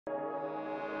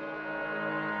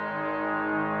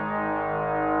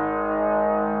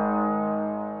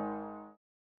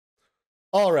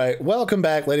All right, welcome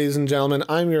back, ladies and gentlemen.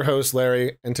 I'm your host,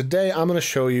 Larry, and today I'm going to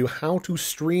show you how to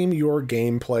stream your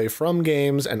gameplay from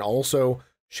games and also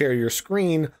share your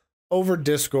screen over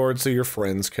Discord so your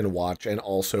friends can watch and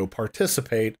also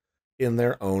participate in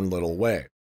their own little way.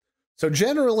 So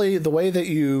generally, the way that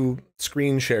you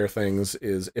screen share things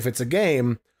is if it's a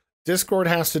game, Discord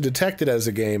has to detect it as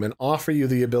a game and offer you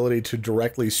the ability to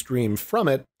directly stream from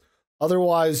it.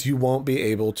 Otherwise, you won't be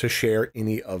able to share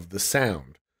any of the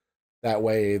sound. That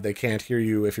way they can't hear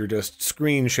you if you're just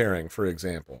screen sharing, for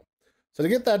example. So to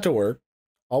get that to work,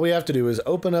 all we have to do is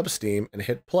open up Steam and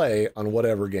hit play on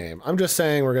whatever game. I'm just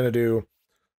saying we're going to do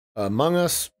Among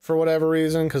Us for whatever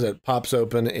reason, because it pops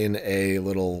open in a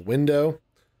little window.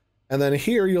 And then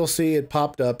here you'll see it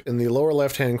popped up in the lower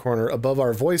left-hand corner above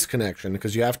our voice connection,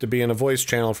 because you have to be in a voice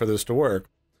channel for this to work.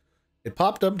 It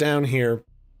popped up down here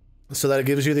so that it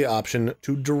gives you the option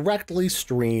to directly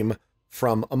stream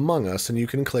from Among Us, and you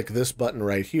can click this button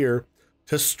right here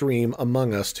to stream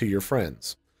Among Us to your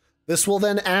friends. This will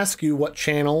then ask you what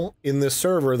channel in this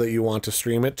server that you want to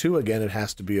stream it to. Again, it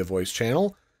has to be a voice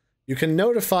channel. You can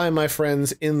notify my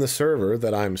friends in the server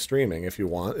that I'm streaming if you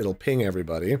want. It'll ping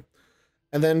everybody.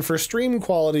 And then for stream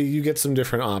quality, you get some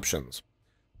different options.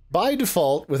 By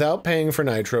default, without paying for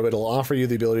Nitro, it'll offer you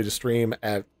the ability to stream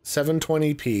at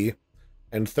 720p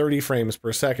and 30 frames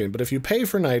per second. But if you pay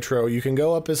for Nitro, you can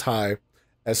go up as high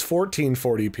as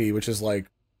 1440p, which is like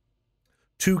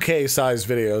 2K size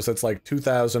videos. That's like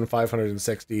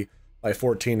 2560 by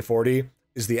 1440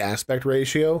 is the aspect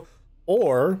ratio.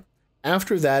 Or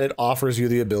after that, it offers you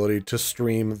the ability to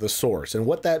stream the source. And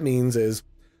what that means is,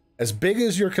 as big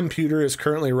as your computer is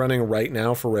currently running right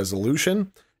now for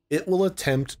resolution, it will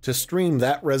attempt to stream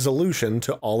that resolution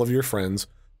to all of your friends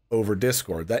over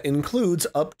Discord. That includes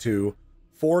up to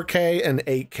 4K and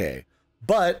 8K,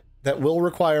 but that will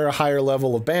require a higher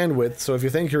level of bandwidth, so if you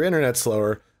think your internet's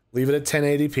slower, leave it at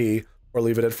 1080p or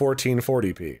leave it at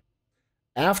 1440p.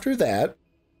 After that,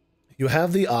 you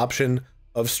have the option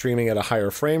of streaming at a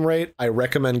higher frame rate. I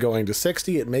recommend going to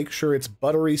 60. It makes sure it's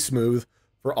buttery smooth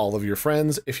for all of your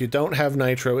friends. If you don't have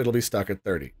Nitro, it'll be stuck at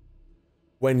 30.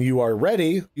 When you are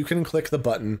ready, you can click the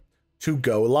button to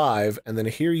go live, and then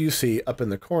here you see up in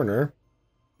the corner,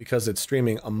 because it's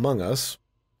streaming Among Us,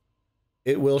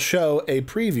 it will show a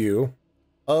preview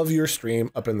of your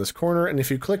stream up in this corner, and if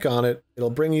you click on it,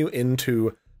 it'll bring you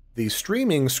into the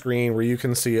streaming screen where you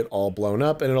can see it all blown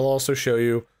up, and it'll also show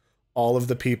you all of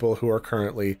the people who are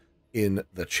currently in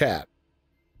the chat,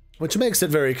 which makes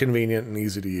it very convenient and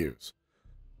easy to use.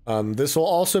 This will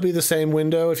also be the same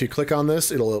window. If you click on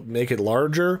this, it'll make it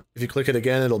larger. If you click it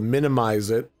again, it'll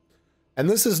minimize it. And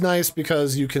this is nice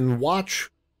because you can watch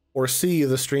or see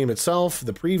the stream itself,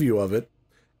 the preview of it,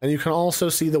 and you can also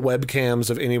see the webcams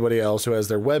of anybody else who has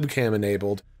their webcam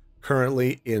enabled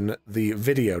currently in the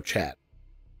video chat.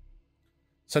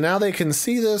 So now they can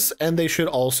see this, and they should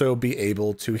also be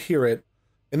able to hear it.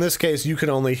 In this case, you can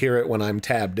only hear it when I'm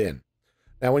tabbed in.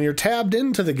 Now, when you're tabbed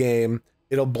into the game,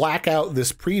 it'll black out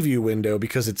this preview window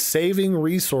because it's saving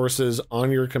resources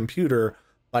on your computer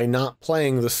by not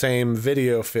playing the same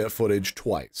video footage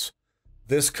twice.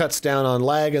 This cuts down on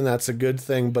lag, and that's a good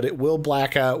thing, but it will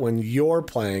black out when you're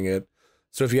playing it.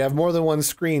 So if you have more than one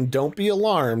screen, don't be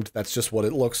alarmed. That's just what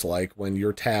it looks like when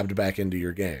you're tabbed back into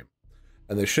your game.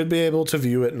 And they should be able to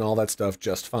view it and all that stuff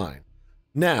just fine.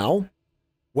 Now,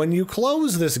 when you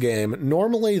close this game,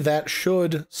 normally that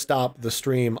should stop the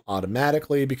stream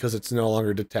automatically because it's no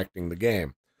longer detecting the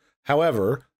game.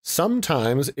 However,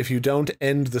 sometimes if you don't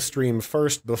end the stream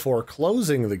first before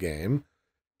closing the game,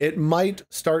 it might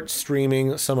start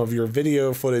streaming some of your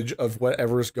video footage of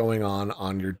whatever's going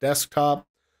on your desktop.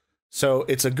 So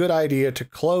it's a good idea to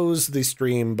close the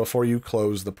stream before you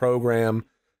close the program.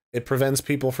 It prevents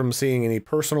people from seeing any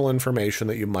personal information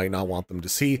that you might not want them to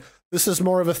see. This is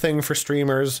more of a thing for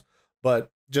streamers, but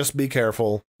just be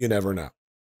careful. You never know.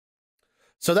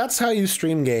 So that's how you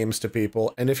stream games to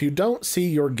people. And if you don't see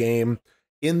your game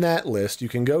in that list, you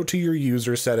can go to your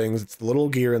user settings. It's the little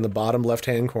gear in the bottom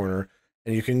left-hand corner.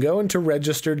 And you can go into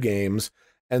registered games,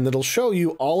 and it'll show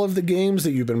you all of the games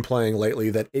that you've been playing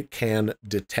lately that it can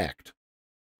detect.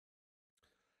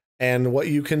 And what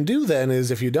you can do then is,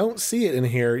 if you don't see it in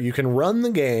here, you can run the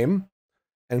game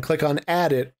and click on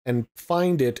Add It and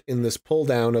find it in this pull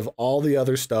down of all the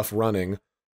other stuff running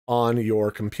on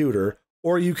your computer,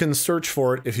 or you can search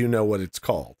for it if you know what it's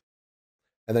called.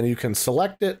 And then you can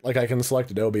select it, like I can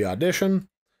select Adobe Audition,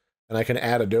 and I can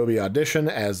add Adobe Audition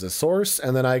as a source,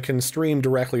 and then I can stream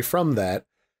directly from that.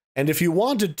 And if you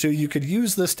wanted to, you could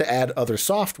use this to add other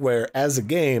software as a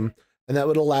game, and that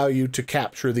would allow you to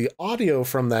capture the audio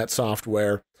from that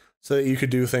software so that you could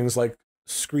do things like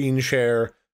screen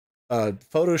share a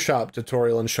Photoshop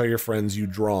tutorial and show your friends you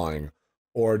drawing,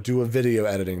 or do a video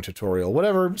editing tutorial.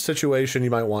 Whatever situation you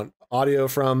might want audio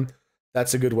from,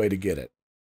 that's a good way to get it,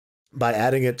 by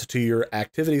adding it to your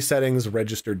activity settings,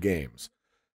 registered games.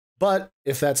 But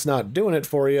if that's not doing it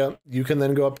for you, you can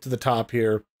then go up to the top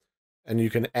here and you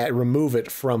can remove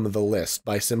it from the list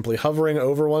by simply hovering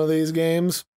over one of these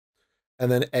games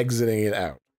and then exiting it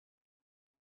out.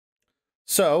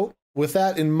 So with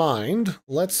that in mind,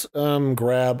 let's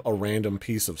grab a random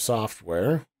piece of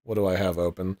software. What do I have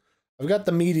open? I've got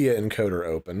the media encoder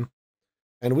open,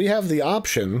 and we have the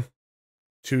option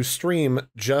to stream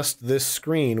just this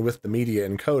screen with the media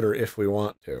encoder if we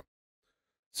want to.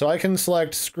 So I can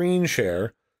select screen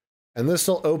share, and this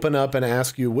will open up and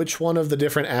ask you which one of the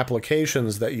different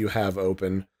applications that you have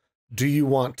open do you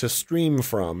want to stream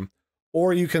from,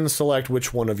 or you can select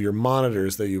which one of your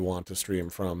monitors that you want to stream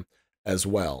from as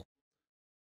well.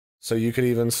 So you could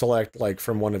even select like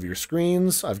from one of your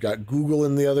screens. I've got Google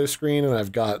in the other screen, and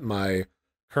I've got my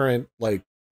current like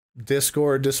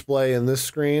Discord display in this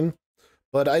screen.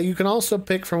 But you can also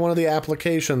pick from one of the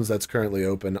applications that's currently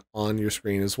open on your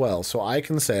screen as well. So I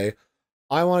can say,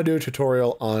 I want to do a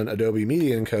tutorial on Adobe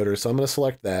Media Encoder, so I'm going to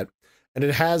select that. And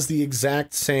it has the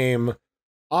exact same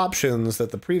options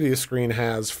that the previous screen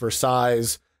has for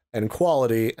size and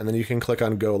quality, and then you can click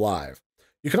on Go Live.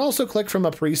 You can also click from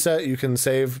a preset. You can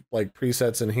save like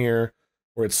presets in here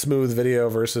where it's smooth video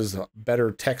versus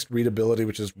better text readability,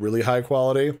 which is really high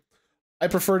quality. I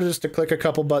prefer just to click a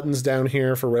couple buttons down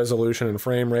here for resolution and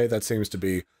frame rate. That seems to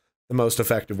be the most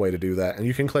effective way to do that. And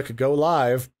you can click Go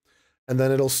Live, and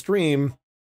then it'll stream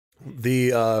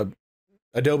the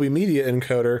Adobe Media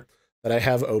Encoder that I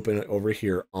have open over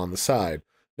here on the side.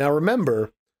 Now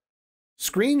remember,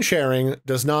 screen sharing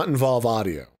does not involve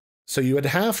audio. So you would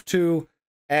have to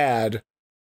add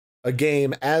a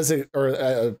game or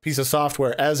a piece of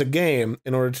software as a game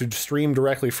in order to stream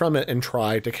directly from it and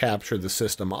try to capture the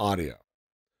system audio.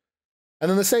 And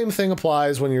then the same thing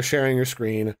applies when you're sharing your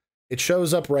screen. It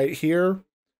shows up right here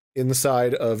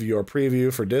inside of your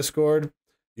preview for Discord.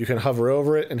 You can hover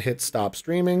over it and hit stop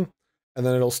streaming, and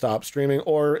then it'll stop streaming.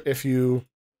 Or if you,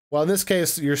 well, in this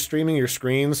case, you're streaming your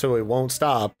screen, so it won't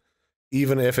stop.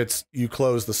 Even if you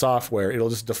close the software, it'll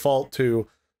just default to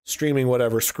streaming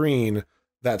whatever screen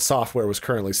that software was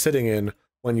currently sitting in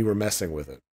when you were messing with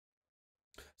it.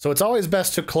 So it's always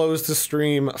best to close the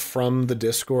stream from the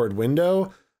Discord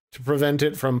window to prevent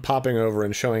it from popping over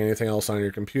and showing anything else on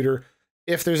your computer.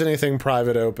 If there's anything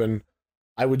private open,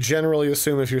 I would generally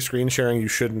assume if you're screen sharing, you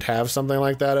shouldn't have something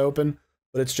like that open,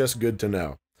 but it's just good to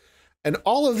know. And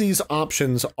all of these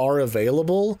options are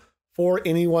available for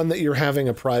anyone that you're having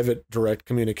a private direct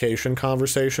communication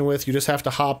conversation with. You just have to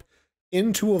hop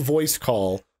into a voice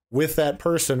call with that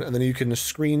person, and then you can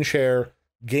screen share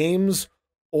games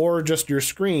or just your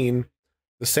screen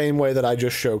the same way that I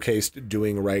just showcased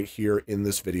doing right here in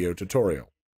this video tutorial.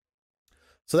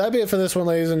 So that'd be it for this one,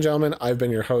 ladies and gentlemen. I've been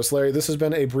your host, Larry. This has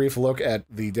been a brief look at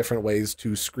the different ways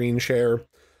to screen share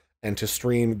and to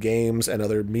stream games and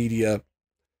other media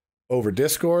over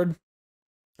Discord.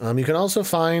 You can also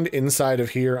find inside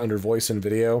of here under voice and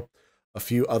video a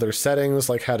few other settings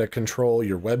like how to control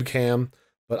your webcam,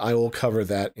 but I will cover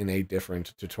that in a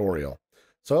different tutorial.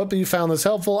 So I hope you found this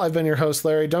helpful. I've been your host,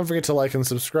 Larry. Don't forget to like and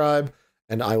subscribe,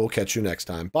 and I will catch you next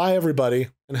time. Bye, everybody,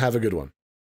 and have a good one.